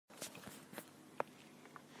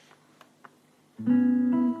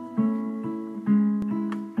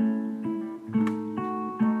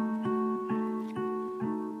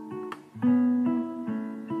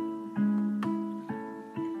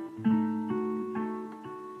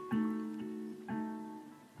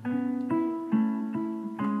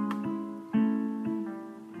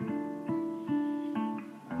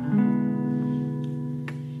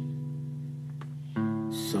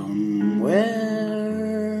Somewhere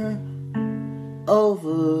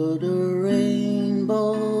over the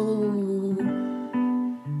rainbow,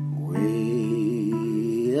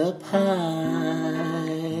 way up high,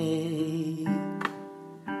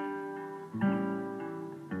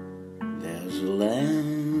 there's a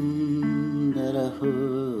land that I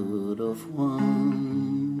heard of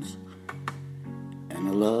once, and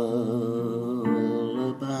a lullaby.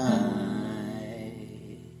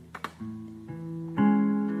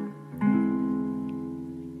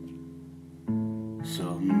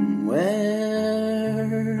 Somewhere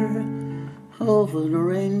over the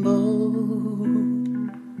rainbow,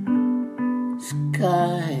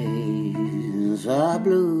 skies are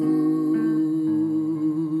blue,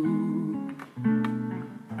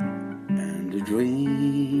 and the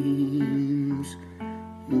dreams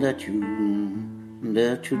that you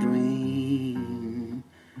dream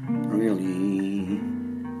really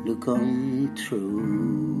do come true.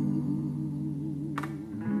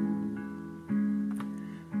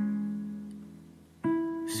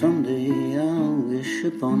 Someday I'll wish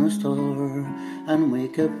upon a star and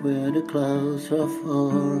wake up where the clouds are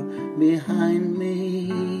far behind me,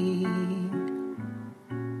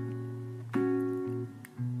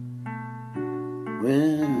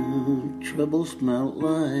 where troubles melt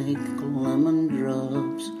like lemon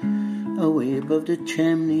drops away above the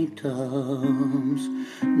chimney tops.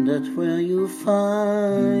 That's where you'll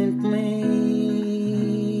find me.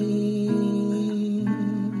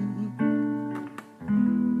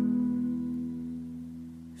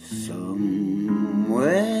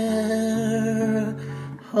 Somewhere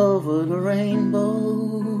over the rainbow,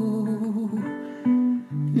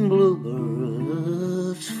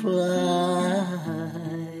 bluebirds fly.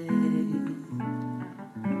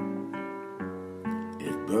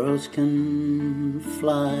 If birds can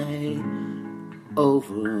fly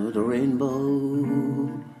over the rainbow,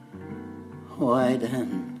 why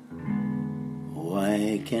then,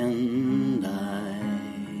 why can't I?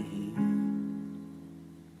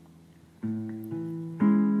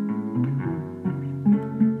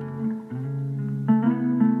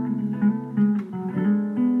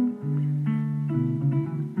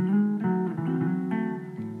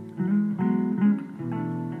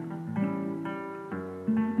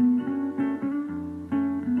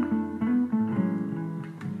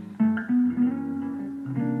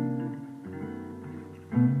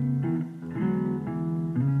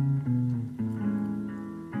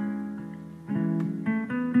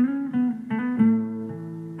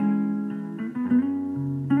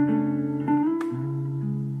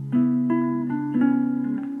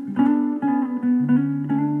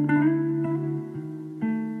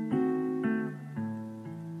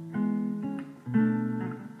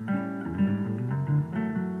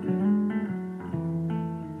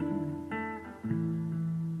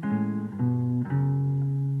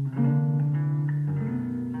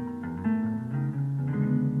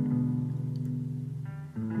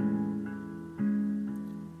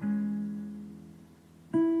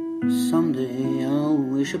 Someday I'll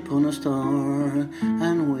wish upon a star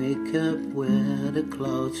and wake up where the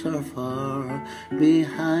clouds are far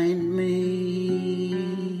behind me,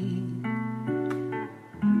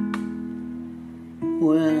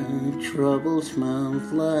 where troubles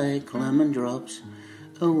melt like lemon drops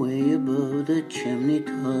away above the chimney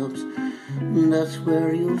tops. That's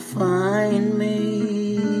where you'll find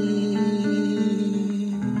me.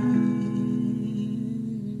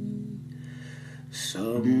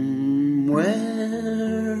 Somewhere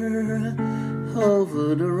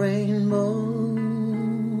over the rainbow,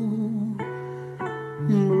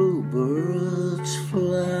 bluebirds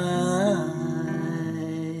fly.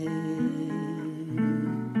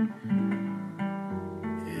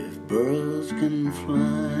 If birds can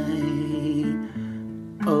fly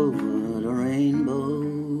over the rainbow,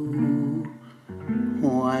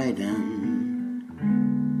 why then,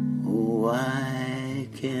 why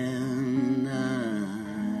can't I?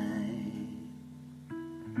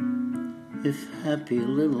 If happy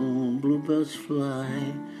little bluebirds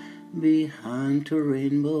fly behind the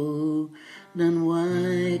rainbow, then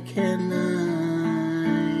why can't I?